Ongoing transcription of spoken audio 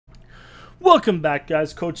Welcome back,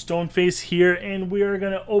 guys. Coach Stoneface here, and we are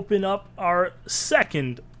going to open up our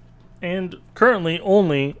second and currently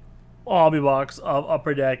only hobby box of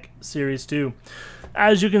Upper Deck Series 2.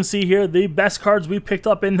 As you can see here, the best cards we picked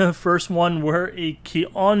up in the first one were a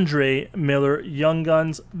Keandre Miller Young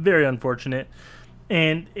Guns, very unfortunate,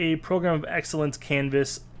 and a Program of Excellence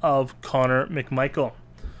canvas of Connor McMichael.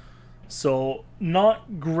 So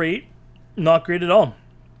not great at all.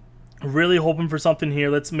 Really hoping for something here.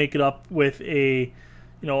 Let's make it up with a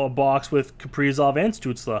box with Kaprizov and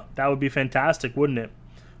Stützle. That would be fantastic, wouldn't it?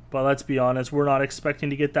 But let's be honest, we're not expecting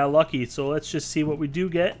to get that lucky. So let's just see what we do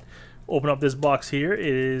get. Open up this box here. It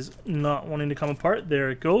is not wanting to come apart. There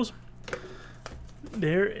it goes.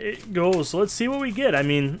 There it goes. So let's see what we get. I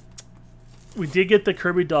mean, we did get the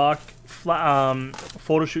Kirby Doc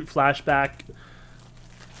photo shoot flashback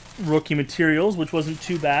rookie materials, which wasn't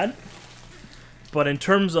too bad. But in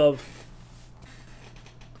terms of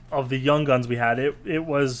the young guns we had, it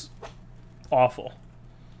was awful.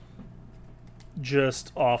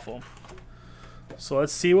 Just awful. So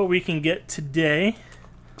let's see what we can get today.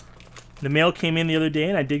 The mail came in the other day,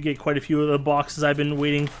 and I did get quite a few of the boxes I've been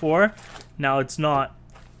waiting for. Now, it's not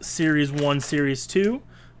Series 1, Series 2,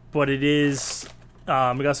 but it is... we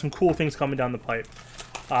got some cool things coming down the pipe.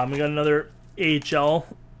 We got another AHL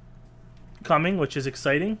coming, which is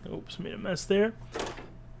exciting. Oops, made a mess there.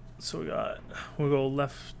 So we'll go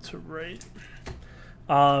left to right.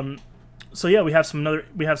 So yeah, we have some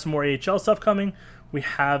more AHL stuff coming. We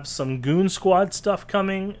have some Goon Squad stuff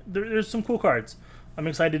coming. There's some cool cards. I'm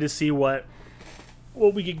excited to see what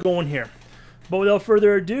we get going here. But without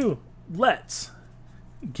further ado, let's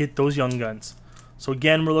get those young guns. So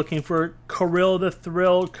again, we're looking for Kirill the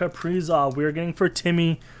Thrill Kaprizov. We're getting for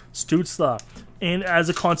Timmy Stützle. And as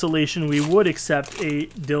a consolation, we would accept a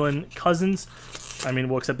Dylan Cousins. I mean,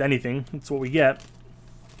 we'll accept anything. That's what we get.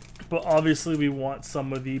 But obviously, we want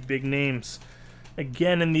some of the big names.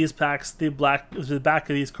 Again, in these packs, the back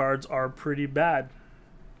of these cards are pretty bad.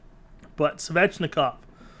 But Svechnikov,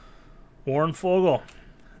 Warren Fogle,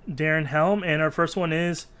 Darren Helm, and our first one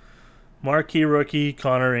is marquee rookie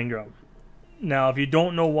Connor Ingram. Now, if you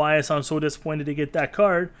don't know why I sound so disappointed to get that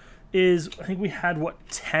card, I think we had, what,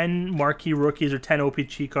 10 marquee rookies or 10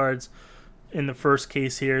 OPG cards in the first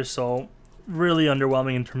case here, so really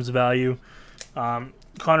underwhelming in terms of value.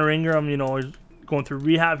 Connor Ingram, going through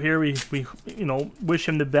rehab here, we wish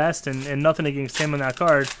him the best, and nothing against him on that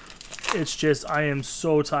card. It's just, I am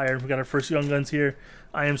so tired. We got our first young guns here.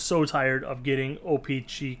 I am so tired of getting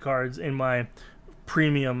OPG cards in my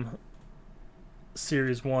premium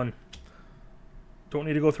Series 1. Don't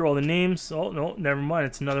need to go through all the names. Oh, no, never mind.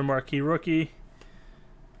 It's another marquee rookie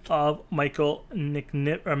of Michael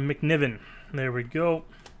McNiven. There we go.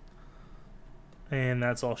 And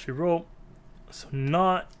that's all she wrote. So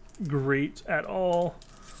not great at all.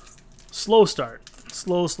 Slow start.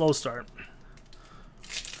 Slow start.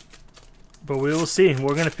 But we will see.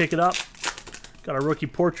 We're going to pick it up. Got a rookie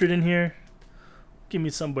portrait in here. Give me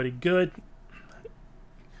somebody good.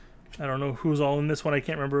 I don't know who's all in this one. I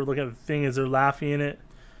can't remember. Look at the thing. Is there Laffy in it?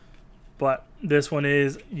 But this one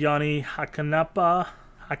is Yanni Hakanpa.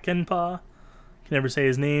 Can never say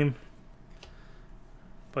his name.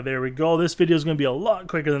 But there we go. This video is going to be a lot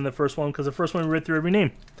quicker than the first one because the first one we read through every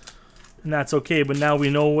name. And that's okay. But now we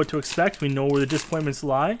know what to expect. We know where the disappointments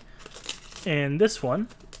lie. And this one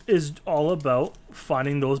is all about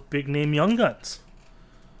finding those big name young guns.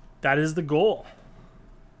 That is the goal.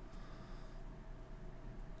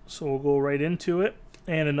 So we'll go right into it.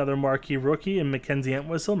 And another marquee rookie in Mackenzie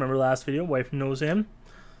Entwistle. Remember last video? Wife knows him.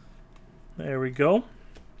 There we go.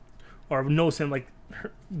 Or knows him, like,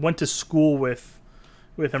 went to school with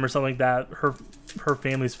him or something like that. Her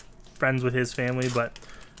family's friends with his family. But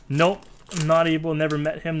nope. Not able. Never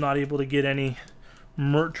met him. Not able to get any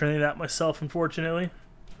merch or anything like that myself, unfortunately.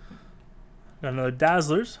 Got another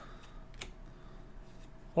Dazzlers.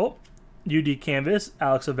 Oh. UD Canvas.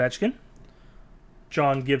 Alex Ovechkin.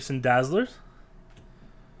 John Gibson Dazzlers.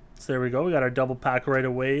 So there we go. We got our double pack right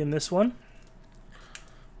away in this one.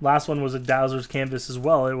 Last one was a Dazzlers canvas as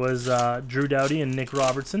well. It was Drew Doughty and Nick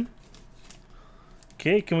Robertson.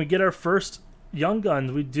 Okay, can we get our first young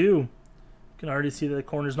guns? We do. You can already see that the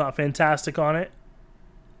corner's not fantastic on it.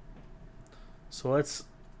 So let's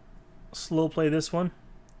slow play this one.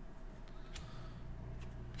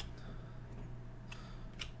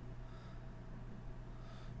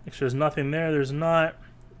 Make sure there's nothing there. There's not.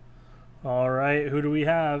 All right, who do we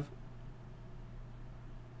have?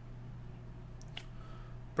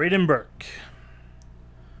 Braden Burke.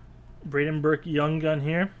 Braden Burke young gun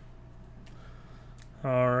here.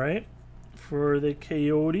 All right, for the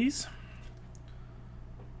Coyotes.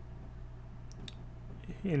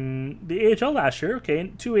 in the AHL last year.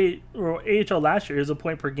 Okay, AHL last year is a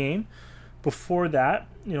point per game. Before that,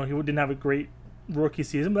 you know, he didn't have a great rookie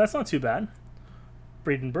season, but that's not too bad.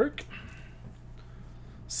 Braden Burke.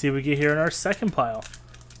 See what we get here in our second pile.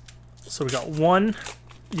 So we got one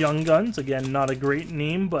Young Guns. Again, not a great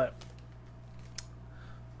name, but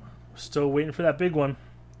we're still waiting for that big one.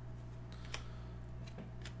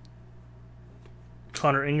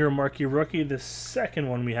 Connor Ingram, marquee rookie. The second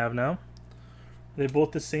one we have now. Are they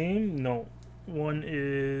both the same? No. One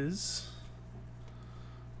is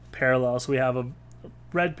parallel. So we have a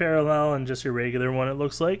red parallel and just your regular one, it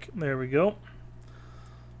looks like. There we go.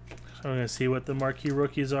 So I'm going to see what the marquee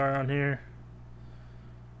rookies are on here.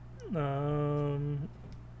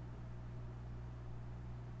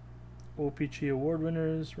 OPG award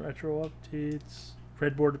winners, retro updates,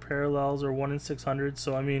 red border parallels are 1 in 600.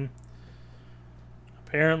 So I mean,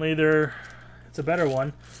 apparently it's a better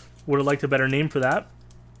one. Would have liked a better name for that.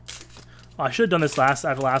 I should have done this at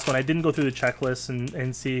the last one. I didn't go through the checklist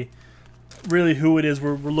and see really who it is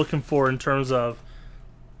we're looking for in terms of,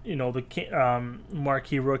 you know, the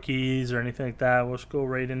marquee rookies or anything like that. We'll just go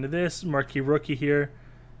right into this marquee rookie here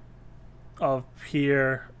of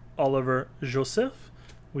Pierre-Olivier Joseph.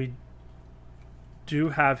 We do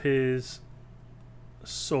have his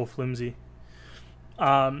so flimsy.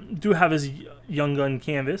 Do have his Young Gun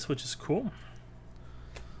canvas, which is cool.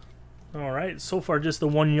 All right, so far just the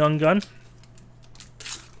one Young Gun.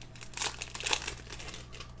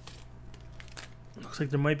 Looks like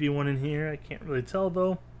there might be one in here. I can't really tell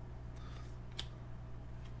though.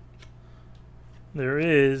 There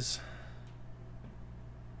is.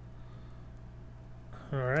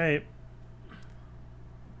 All right.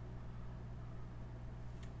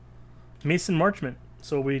 Mason Marchment.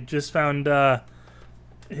 So we just found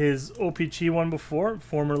his OPG one before,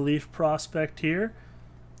 former Leaf prospect here.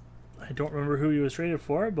 I don't remember who he was traded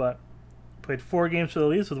for, but played 4 games for the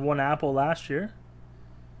Leafs with 1 apple last year.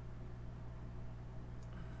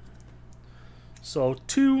 So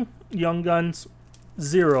 2 Young Guns,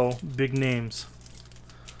 0 big names.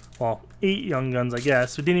 Well, 8 Young Guns, I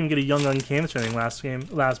guess. We didn't even get a Young Gun canvas or anything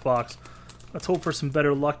last box. Let's hope for some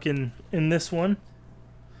better luck in this one.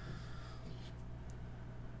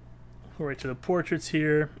 Go right to the portraits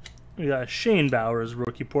here. We got Shane Bowers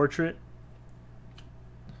rookie portrait.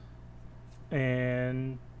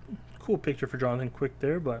 And cool picture for Jonathan Quick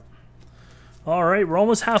there, but all right, we're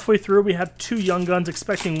almost halfway through. We have 2 Young Guns,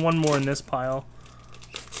 expecting one more in this pile.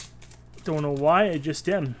 Don't know why, I just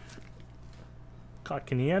am.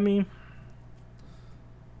 Kotkaniemi.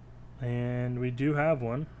 And we do have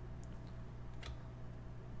one.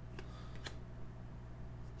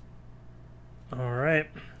 All right.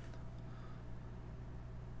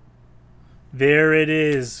 There it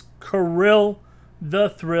is. Kirill the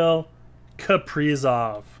Thrill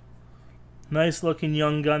Kaprizov. Nice looking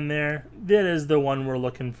Young Gun there. That is the one we're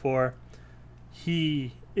looking for.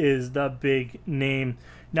 He is the big name.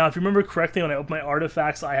 Now, if you remember correctly, when I opened my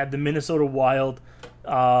artifacts, I had the Minnesota Wild,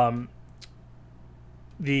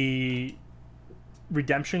 the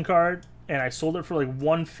redemption card, and I sold it for like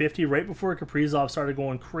 $150 right before Kaprizov started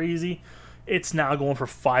going crazy. It's now going for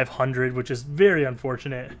 $500, which is very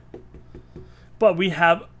unfortunate. But we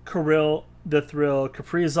have Kirill the Thrill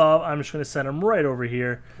Kaprizov. I'm just going to send him right over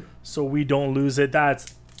here so we don't lose it.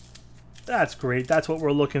 That's great. That's what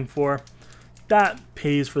we're looking for. That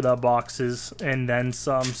pays for the boxes and then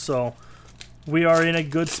some. So we are in a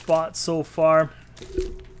good spot so far.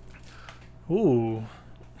 Ooh,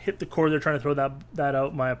 hit the cord. They're trying to throw that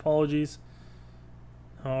out. My apologies.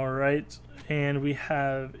 All right, and we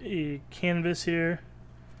have a canvas here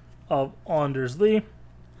of Anders Lee.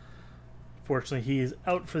 Fortunately, he's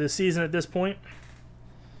out for the season at this point.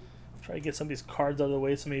 Try to get some of these cards out of the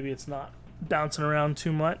way so maybe it's not bouncing around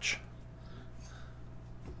too much.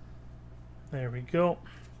 There we go.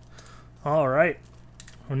 All right.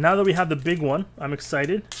 Well, now that we have the big one, I'm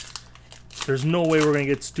excited. There's no way we're going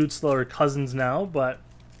to get Stützle or Cousins now, but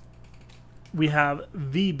we have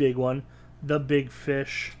the big one, the big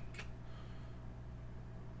fish.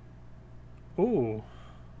 Ooh.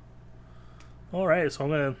 All right, so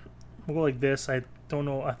we'll go like this. I don't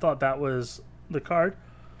know. I thought that was the card.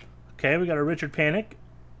 Okay, we got a Richard Panik.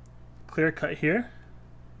 Clear cut here.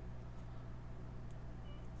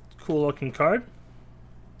 Cool looking card.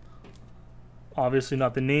 Obviously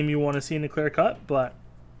not the name you want to see in the clear cut, but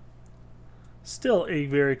still a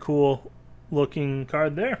very cool looking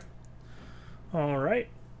card there. All right.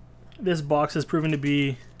 This box has proven to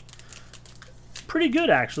be pretty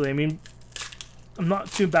good, actually. I mean, I'm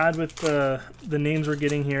not too bad with the names we're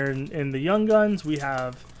getting here in the Young Guns. We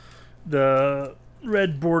have the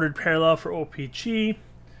red bordered parallel for OPG.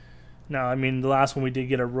 Now, I mean, the last one we did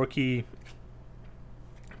get a rookie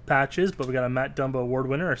patches, but we got a Matt Dumba award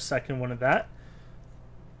winner, our second one of that.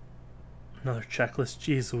 Another checklist.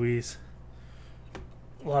 Jeez Louise.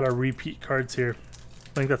 A lot of repeat cards here. I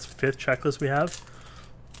think that's 5th checklist we have.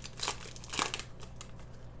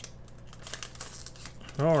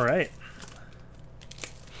 All right.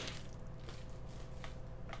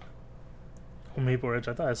 Oh, Maple Ridge.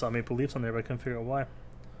 I thought I saw Maple Leafs on there, but I couldn't figure out why.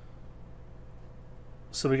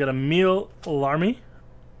 So we got Emil Larmy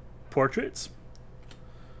portraits.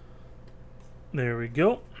 There we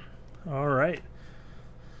go. All right.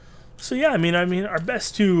 So yeah, I mean, our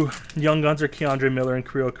best 2 young guns are Keandre Miller and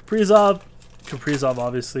Kirill Kaprizov. Kaprizov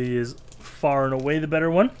obviously is far and away the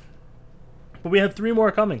better one, but we have 3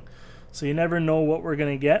 more coming, so you never know what we're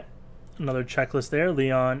gonna get. Another checklist there,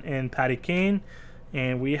 Leon and Patty Kane,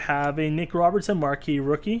 and we have a Nick Robertson marquee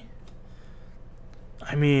rookie.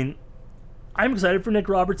 I mean, I'm excited for Nick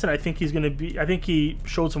Robertson. I think he's gonna be. I think he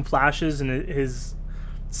showed some flashes in his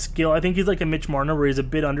skill. I think he's like a Mitch Marner, where he's a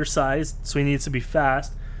bit undersized, so he needs to be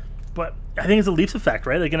fast. But I think it's a Leafs effect,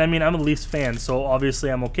 right? Like, and I mean, I'm a Leafs fan, so obviously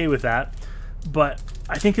I'm okay with that. But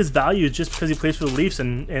I think his value is just because he plays for the Leafs,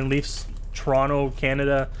 and Leafs, Toronto,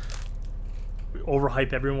 Canada,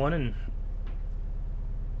 overhype everyone, and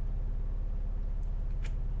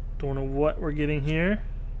don't know what we're getting here.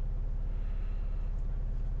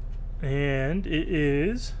 And it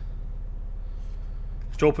is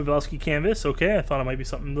Joe Pavelski canvas. Okay, I thought it might be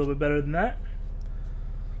something a little bit better than that.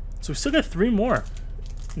 So we still got 3 more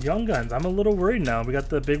young guns. I'm a little worried now. We got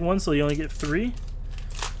the big one, so you only get 3.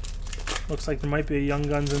 Looks like there might be a young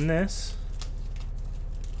guns in this.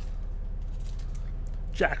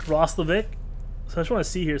 Jack Roslovic. So I just want to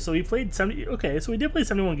see here. So he played 70. Okay, so he did play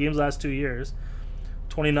 71 games last 2 years.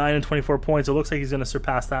 29 and 24 points. It looks like he's going to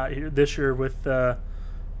surpass that here this year with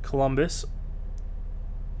Columbus.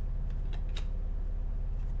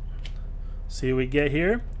 See what we get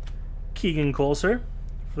here. Keegan Kolser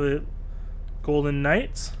for the Golden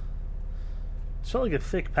Knights. It felt like a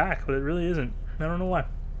thick pack, but it really isn't. I don't know why.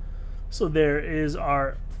 So there is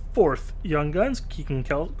our 4th young guns, Keegan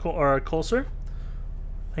Kolser.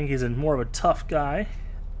 I think he's more of a tough guy.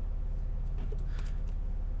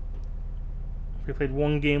 We played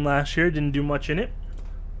 1 game last year, didn't do much in it.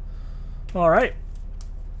 All right,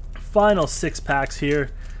 final 6 packs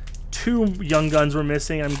here. 2 young guns we're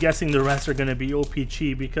missing. I'm guessing the rest are going to be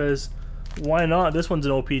OPG, because why not? This one's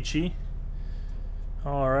an OPG.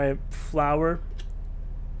 All right, Flower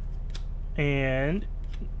and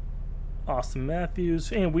Austin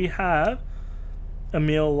Matthews, and we have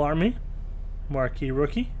Emil Larmy, marquee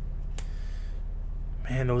rookie.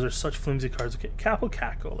 Man, those are such flimsy cards. Okay, Capo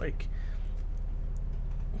Caco, like,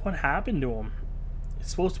 what happened to him? It's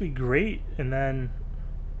supposed to be great, and then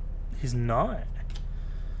he's not.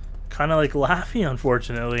 Kind of like Laffy,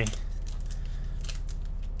 unfortunately.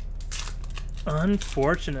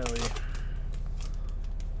 Unfortunately.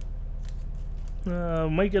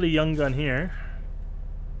 Might get a young gun here.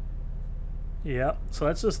 Yeah, so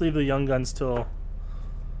let's just leave the young guns till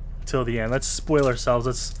the end. Let's spoil ourselves.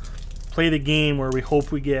 Let's play the game where we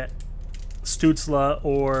hope we get Stützle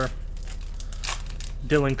or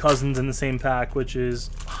Dylan Cousins in the same pack, which is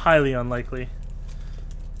highly unlikely.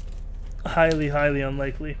 Highly, highly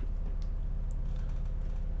unlikely.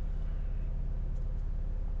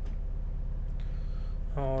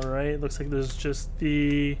 Alright, looks like there's just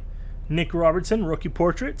the Nick Robertson rookie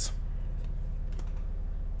portraits.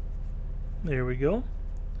 There we go.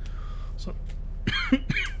 So,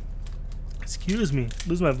 excuse me,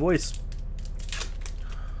 lose my voice.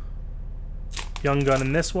 Young gun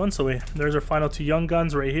in this one, so there's our final 2 young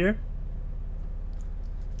guns right here.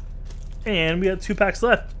 And we have 2 packs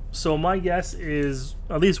left. So my guess is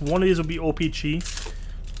at least one of these will be OPG.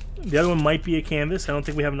 The other one might be a canvas. I don't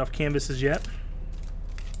think we have enough canvases yet.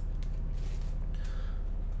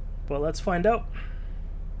 But let's find out.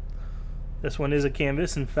 This one is a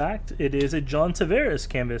canvas. In fact, it is a John Tavares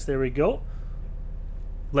canvas. There we go.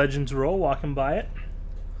 Legends Row, walking by it.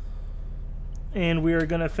 And we are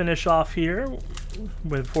going to finish off here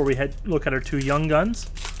before we look at our 2 young guns.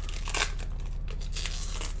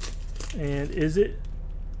 And is it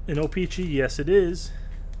an OPG? Yes, it is.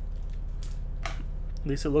 At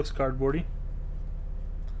least it looks cardboardy.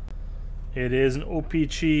 It is an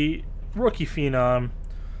OPG rookie phenom,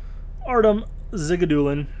 Artem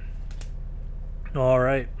Zigadulin. All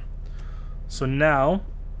right. So now,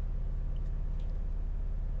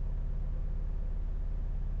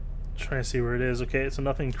 trying to see where it is. Okay, so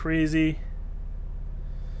nothing crazy.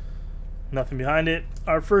 Nothing behind it.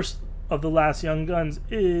 Our first of the last young guns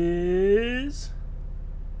is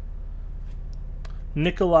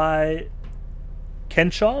Nikolai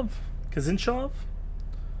Kazinchov.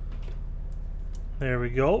 There we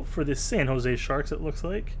go for the San Jose Sharks, it looks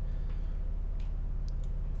like.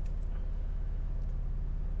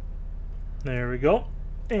 There we go.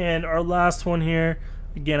 And our last one here,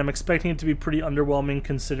 again, I'm expecting it to be pretty underwhelming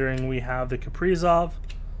considering we have the Kaprizov.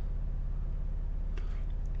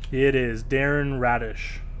 It is Darren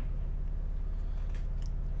Radish.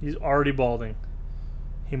 He's already balding.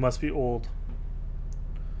 He must be old.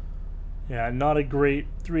 Yeah, not a great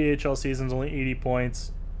 3 AHL seasons, only 80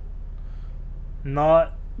 points.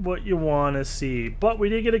 Not what you want to see. But we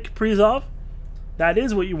did get a Kaprizov. That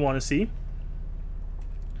is what you want to see.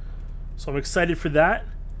 So I'm excited for that.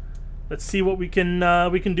 Let's see what we can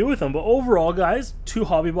do with them. But overall, guys, 2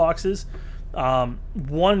 hobby boxes,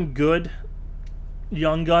 1 good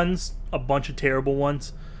Young Guns, a bunch of terrible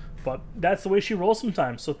ones. But that's the way she rolls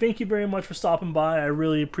sometimes. So thank you very much for stopping by. I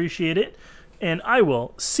really appreciate it. And I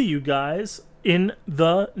will see you guys in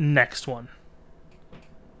the next one.